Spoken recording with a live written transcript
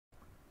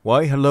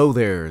Why, hello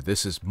there.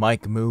 This is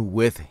Mike Moo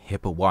with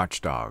HIPAA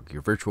Watchdog,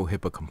 your virtual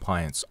HIPAA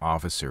compliance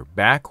officer,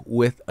 back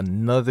with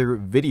another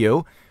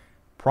video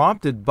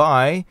prompted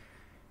by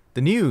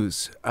the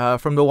news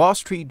from the Wall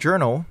Street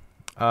Journal,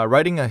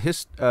 writing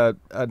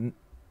an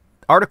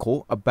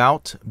article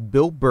about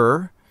Bill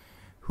Burr,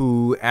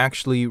 who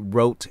actually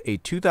wrote a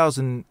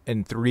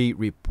 2003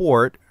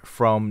 report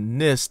from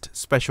NIST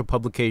Special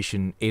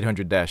Publication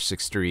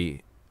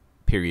 800-63,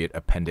 period,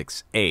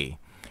 Appendix A.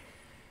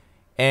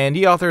 And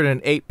he authored an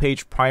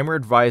 8-page primer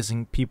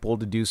advising people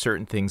to do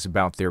certain things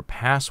about their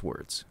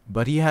passwords.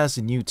 But he has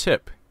a new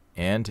tip,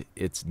 and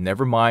it's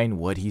never mind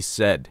what he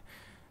said.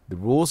 The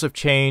rules have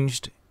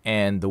changed,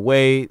 and the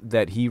way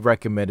that he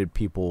recommended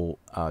people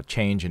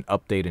change and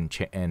update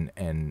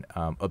and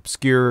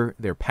obscure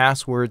their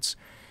passwords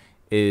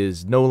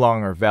is no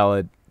longer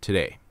valid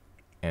today.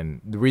 And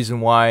the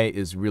reason why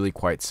is really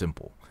quite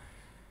simple.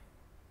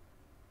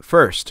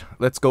 First,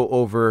 let's go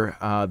over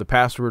the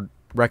password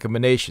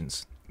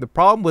recommendations. The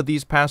problem with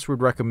these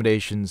password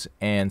recommendations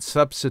and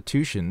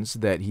substitutions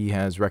that he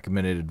has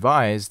recommended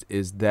advised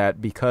is that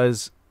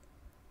because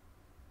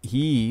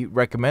he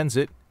recommends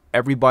it,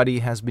 everybody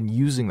has been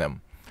using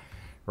them,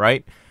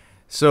 right?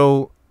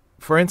 So,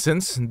 for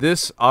instance,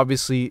 this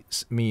obviously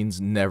means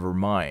never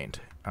mind.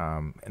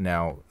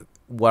 Now,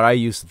 what I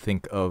used to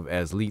think of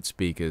as leet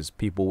speak is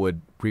people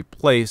would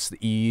replace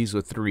the E's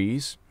with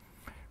 3's,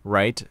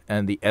 right?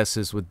 And the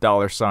S's with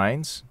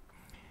 $signs.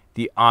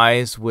 The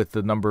I's with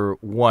the number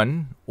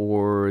 1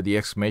 or the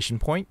exclamation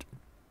point,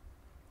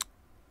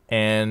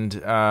 and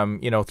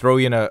throw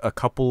in a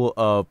couple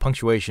of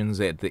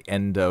punctuations at the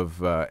end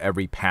of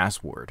every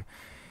password.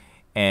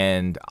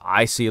 And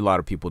I see a lot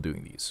of people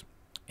doing these.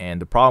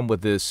 And the problem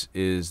with this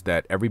is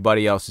that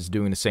everybody else is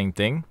doing the same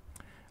thing.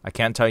 I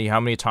can't tell you how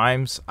many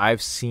times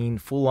I've seen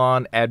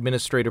full-on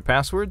administrator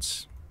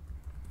passwords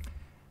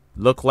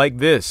look like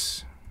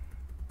this.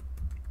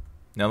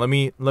 Now let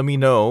me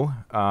know,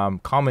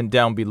 comment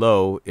down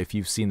below if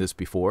you've seen this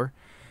before.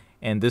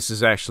 And this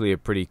is actually a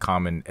pretty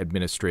common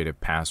administrative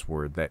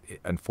password that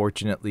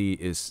unfortunately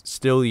is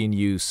still in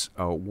use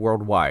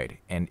worldwide,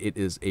 and it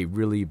is a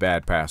really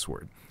bad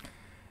password.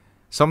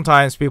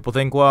 Sometimes people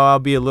think, well, I'll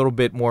be a little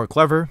bit more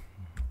clever.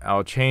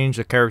 I'll change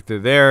a character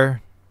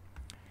there.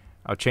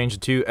 I'll change the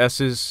 2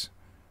 S's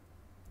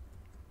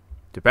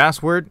to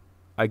password.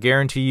 I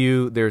guarantee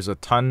you there's a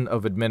ton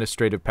of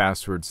administrative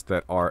passwords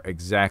that are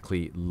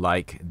exactly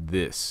like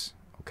this,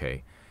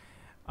 okay?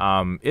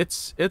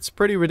 It's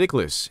pretty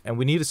ridiculous, and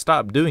we need to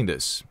stop doing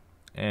this.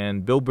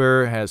 And Bill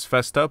Burr has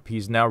fessed up.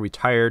 He's now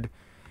retired.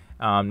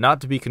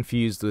 Not to be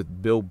confused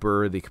with Bill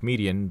Burr, the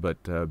comedian,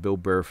 but Bill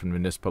Burr from the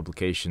NIST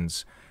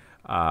publications,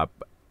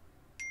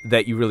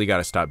 that you really got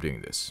to stop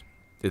doing this.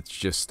 It's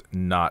just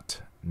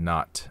not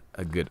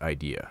a good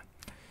idea.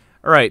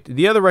 All right,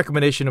 the other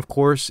recommendation, of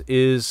course,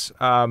 is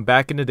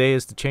back in the day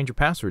is to change your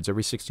passwords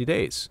every 60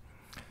 days.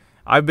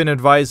 I've been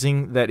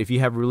advising that if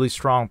you have a really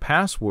strong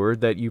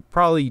password that you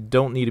probably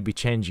don't need to be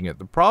changing it.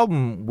 The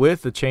problem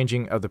with the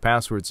changing of the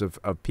passwords of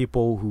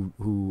people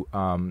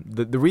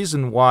the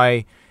reason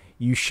why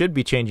you should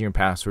be changing your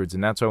passwords,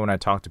 and that's why when I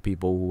talk to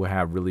people who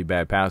have really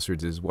bad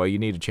passwords is, well, you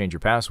need to change your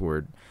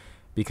password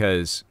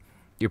because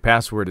your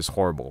password is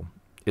horrible.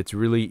 It's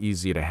really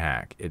easy to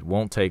hack. It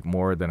won't take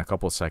more than a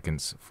couple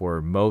seconds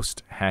for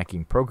most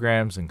hacking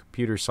programs and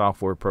computer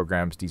software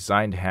programs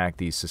designed to hack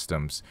these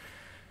systems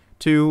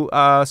to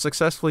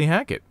successfully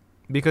hack it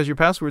because your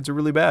passwords are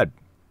really bad.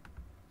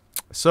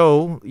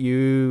 So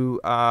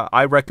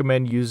I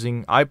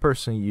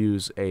personally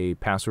use a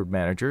password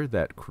manager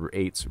that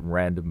creates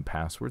random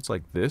passwords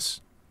like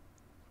this.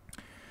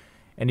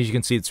 And as you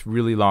can see, it's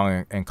really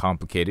long and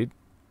complicated,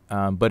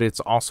 but it's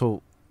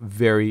also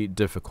very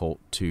difficult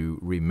to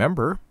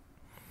remember,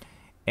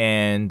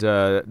 and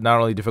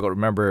not only difficult to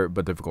remember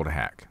but difficult to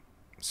hack.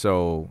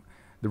 So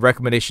the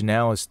recommendation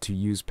now is to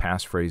use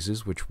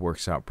passphrases, which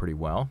works out pretty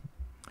well.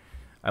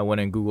 I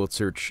went and Googled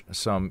search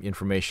some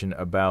information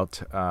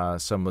about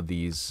some of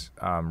these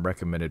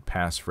recommended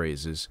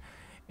passphrases,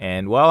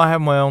 and while I have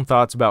my own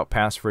thoughts about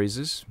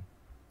passphrases,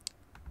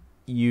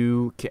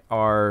 you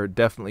are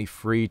definitely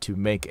free to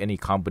make any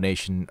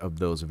combination of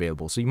those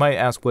available. So you might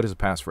ask, what is a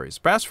passphrase?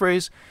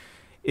 Passphrase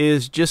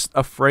is just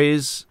a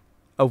phrase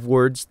of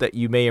words that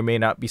you may or may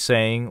not be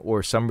saying,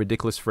 or some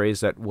ridiculous phrase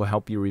that will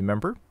help you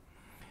remember.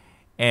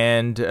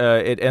 And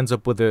it ends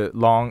up with a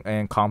long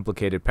and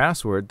complicated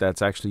password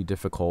that's actually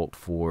difficult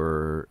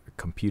for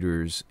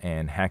computers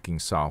and hacking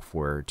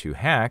software to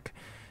hack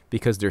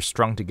because they're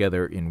strung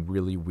together in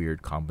really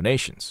weird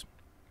combinations.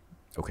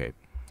 Okay.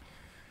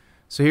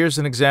 So here's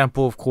an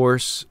example, of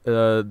course,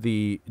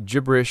 the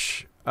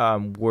gibberish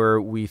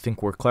where we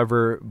think we're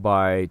clever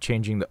by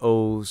changing the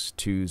O's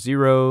to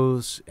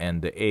 0s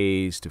and the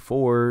A's to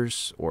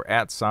 4s or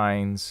 @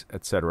 signs,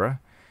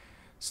 etc.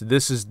 So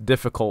this is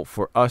difficult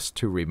for us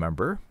to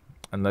remember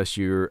unless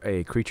you're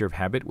a creature of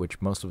habit,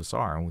 which most of us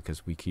are,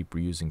 because we keep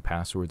reusing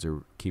passwords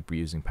or keep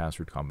reusing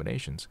password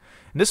combinations.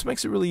 And this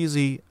makes it really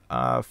easy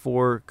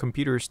for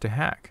computers to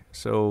hack.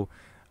 So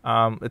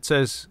It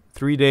says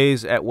 3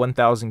 days at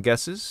 1,000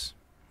 guesses.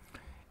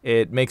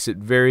 It makes it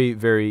very,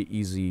 very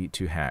easy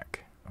to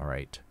hack, all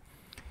right,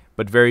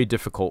 but very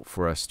difficult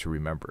for us to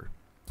remember.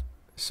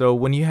 So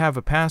when you have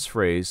a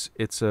passphrase,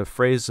 it's a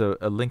phrase,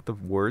 a length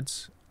of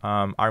words.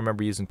 I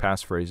remember using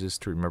passphrases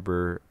to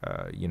remember,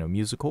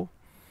 musical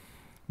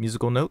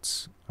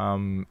notes.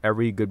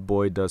 Every good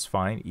boy does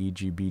fine,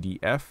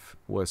 EGBDF,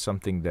 was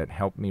something that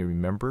helped me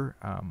remember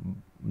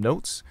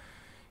notes.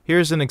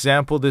 Here's an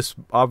example. This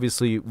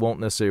obviously won't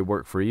necessarily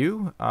work for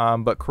you,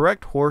 but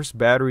correct horse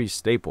battery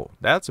staple.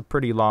 That's a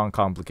pretty long,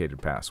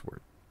 complicated password.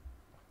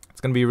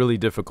 It's going to be really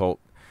difficult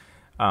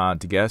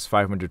to guess.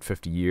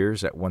 550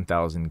 years at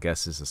 1,000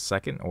 guesses a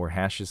second, or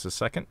hashes a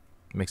second.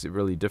 Makes it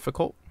really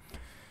difficult.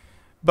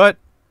 But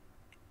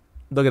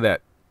look at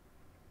that.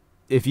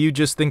 If you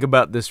just think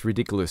about this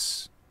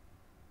ridiculous,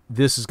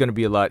 this is going to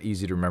be a lot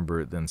easier to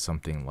remember than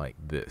something like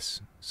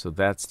this. So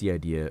that's the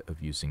idea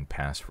of using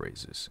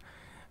passphrases.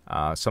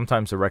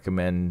 Sometimes I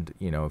recommend,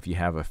 if you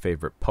have a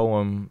favorite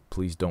poem,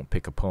 please don't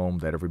pick a poem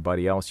that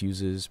everybody else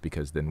uses,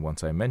 because then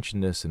once I mention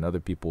this and other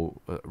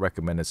people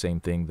recommend the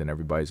same thing, then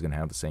everybody's going to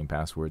have the same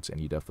passwords,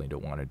 and you definitely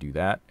don't want to do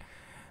that.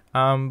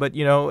 But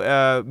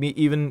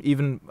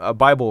even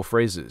Bible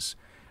phrases,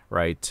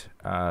 right?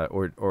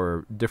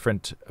 Or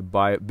different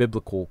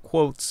biblical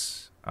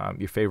quotes,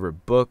 your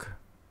favorite book,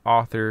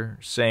 author,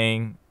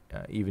 saying,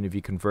 even if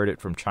you convert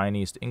it from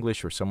Chinese to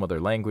English or some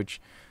other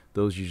language,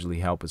 those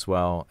usually help as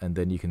well. And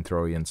then you can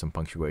throw in some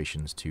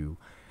punctuations to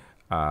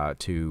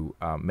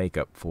make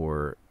up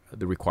for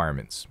the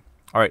requirements.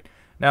 All right.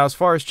 Now, as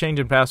far as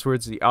changing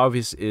passwords, the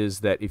obvious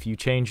is that if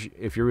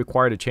you're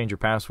required to change your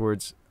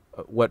passwords,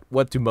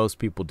 what do most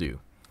people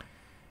do?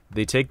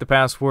 They take the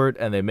password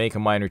and they make a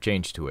minor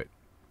change to it.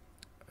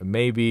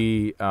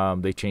 Maybe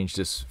they change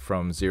this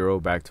from 0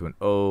 back to an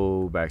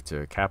O, back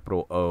to a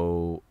capital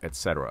O,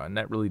 etc. And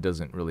that really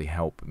doesn't really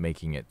help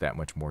making it that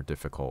much more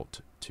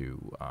difficult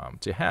to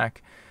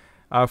hack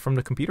from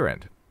the computer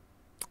end,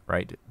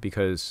 right?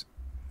 Because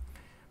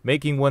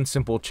making one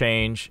simple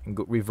change and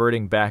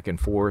reverting back and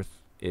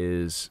forth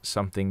is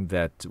something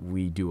that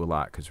we do a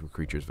lot because we're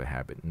creatures of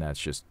habit, and that's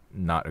just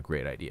not a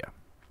great idea.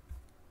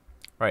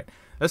 All right,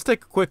 let's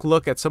take a quick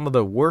look at some of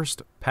the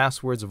worst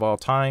passwords of all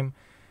time.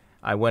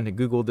 I went and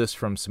Googled this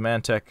from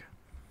Symantec.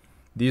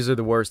 These are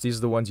the worst. These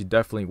are the ones you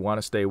definitely want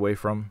to stay away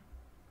from.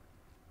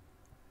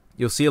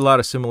 You'll see a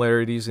lot of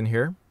similarities in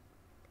here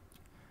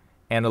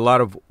and a lot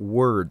of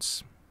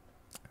words,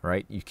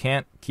 right? You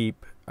can't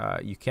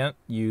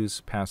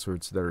use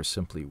passwords that are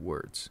simply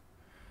words.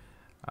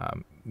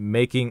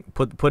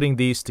 Putting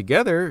these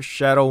together,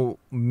 Shadow,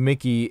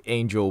 Mickey,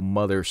 Angel,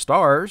 Mother,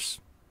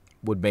 Stars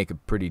would make a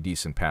pretty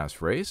decent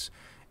passphrase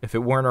if it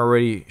weren't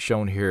already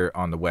shown here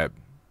on the web.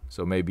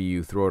 So maybe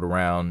you throw it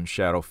around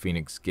Shadow,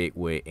 Phoenix,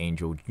 Gateway,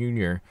 Angel,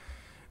 Junior,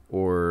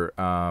 or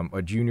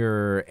a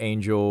Junior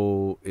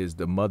Angel is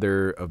the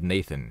mother of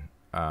Nathan.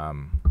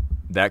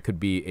 That could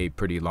be a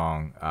pretty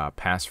long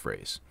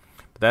passphrase.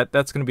 But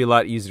that's going to be a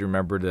lot easier to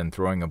remember than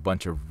throwing a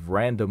bunch of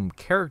random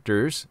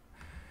characters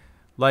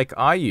like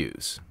I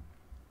use.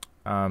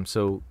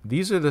 So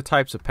these are the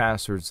types of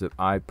passwords that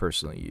I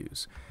personally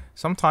use.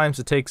 Sometimes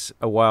it takes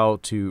a while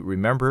to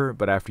remember,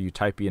 but after you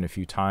type in a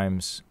few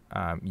times,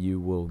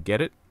 you will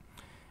get it.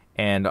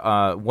 And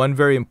one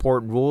very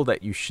important rule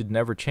that you should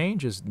never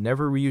change is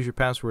never reuse your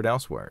password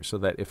elsewhere, so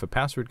that if a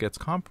password gets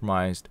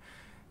compromised,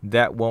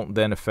 that won't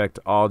then affect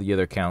all the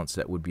other accounts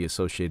that would be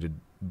associated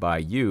by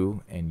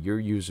you and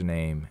your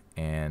username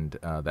and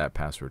that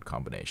password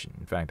combination.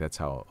 In fact, that's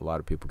how a lot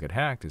of people get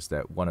hacked, is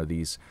that one of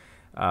these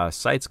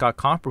sites got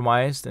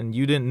compromised and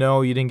you didn't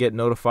know, you didn't get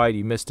notified,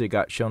 you missed it,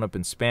 got shown up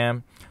in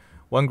spam.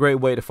 One great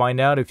way to find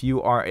out if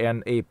you are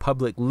in a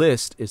public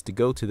list is to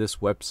go to this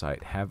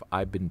website,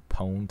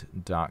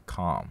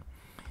 haveibeenpwned.com.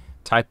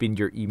 Type in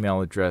your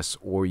email address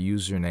or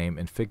username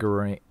and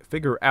figure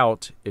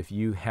out if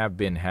you have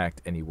been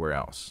hacked anywhere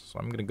else. So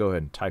I'm going to go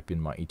ahead and type in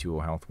my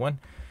E2O Health one.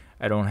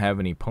 I don't have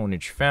any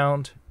pwnage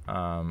found.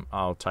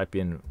 I'll type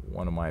in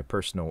one of my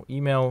personal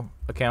email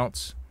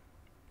accounts,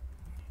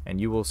 and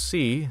you will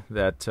see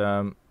that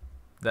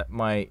that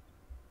my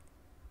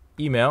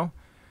email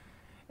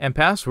and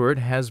password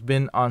has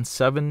been on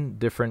 7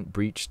 different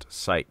breached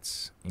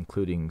sites,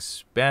 including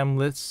spam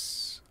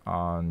lists,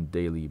 on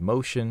Daily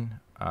Motion,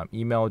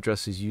 email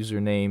addresses,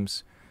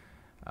 usernames,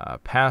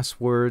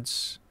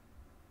 passwords,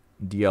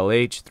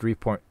 DLH,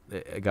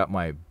 I got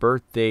my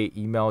birthday,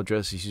 email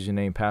addresses,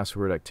 username,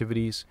 password,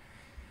 activities.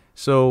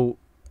 So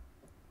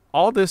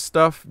all this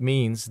stuff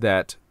means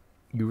that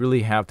you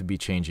really have to be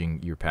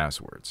changing your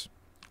passwords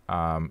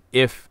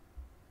if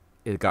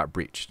it got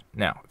breached.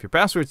 Now, if your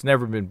password's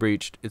never been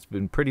breached, it's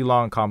been pretty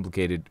long,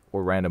 complicated,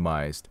 or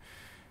randomized,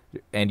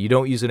 and you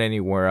don't use it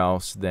anywhere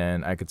else,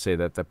 then I could say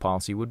that the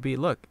policy would be,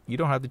 look, you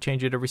don't have to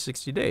change it every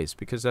 60 days,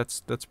 because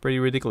that's pretty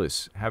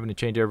ridiculous, having to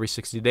change it every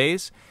 60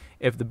 days,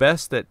 if the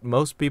best that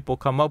most people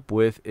come up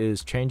with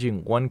is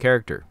changing one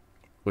character,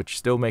 which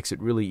still makes it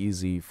really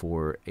easy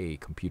for a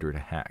computer to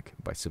hack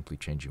by simply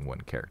changing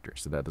one character,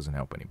 so that doesn't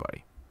help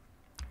anybody.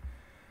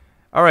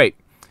 All right.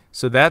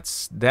 So that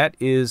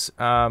is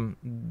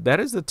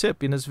the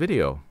tip in this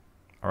video.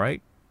 All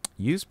right,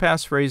 use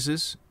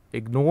passphrases.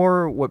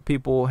 Ignore what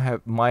people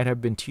might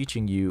have been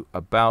teaching you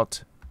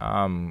about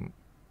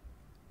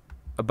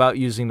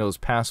using those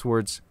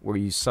passwords where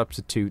you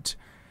substitute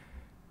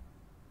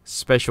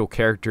special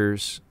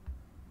characters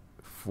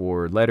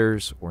for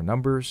letters or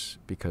numbers,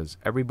 because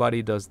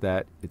everybody does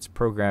that. It's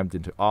programmed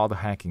into all the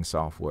hacking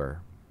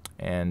software.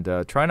 And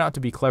try not to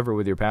be clever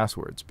with your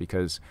passwords,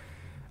 because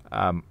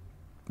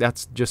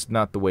that's just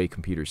not the way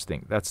computers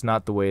think. That's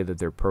not the way that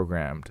they're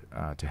programmed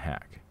to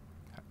hack.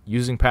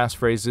 Using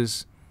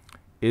passphrases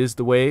is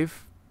the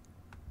wave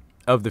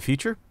of the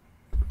future.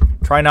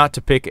 Try not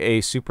to pick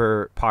a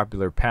super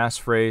popular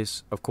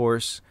passphrase, of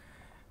course.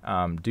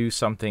 Do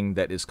something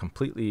that is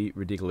completely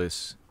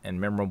ridiculous and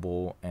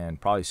memorable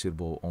and probably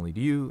suitable only to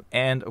you.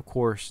 And, of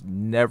course,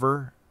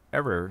 never,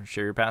 ever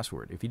share your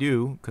password. If you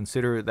do,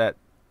 consider that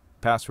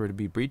password to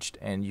be breached,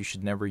 and you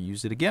should never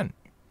use it again.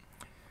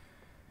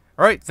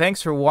 All right,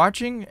 thanks for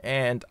watching,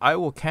 and I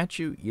will catch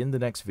you in the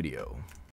next video.